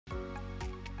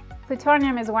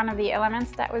Plutonium is one of the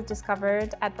elements that was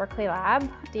discovered at Berkeley Lab.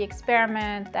 The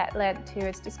experiment that led to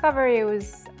its discovery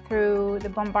was through the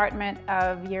bombardment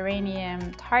of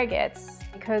uranium targets.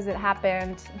 Because it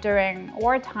happened during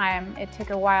wartime, it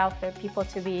took a while for people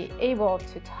to be able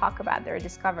to talk about their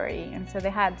discovery, and so they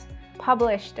had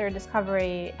published their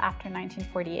discovery after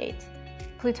 1948.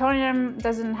 Plutonium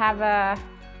doesn't have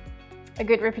a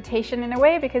good reputation in a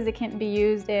way because it can't be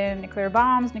used in nuclear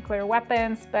bombs, nuclear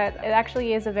weapons, but it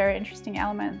actually is a very interesting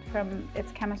element from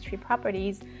its chemistry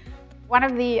properties. One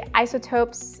of the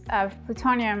isotopes of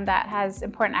plutonium that has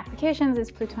important applications is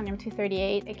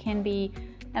plutonium-238. It can be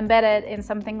embedded in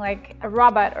something like a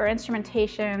robot or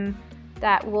instrumentation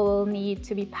that will need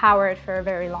to be powered for a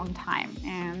very long time.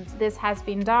 And this has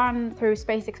been done through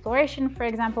space exploration. For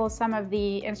example, some of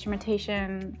the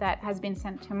instrumentation that has been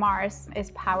sent to Mars is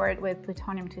powered with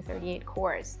plutonium-238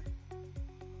 cores.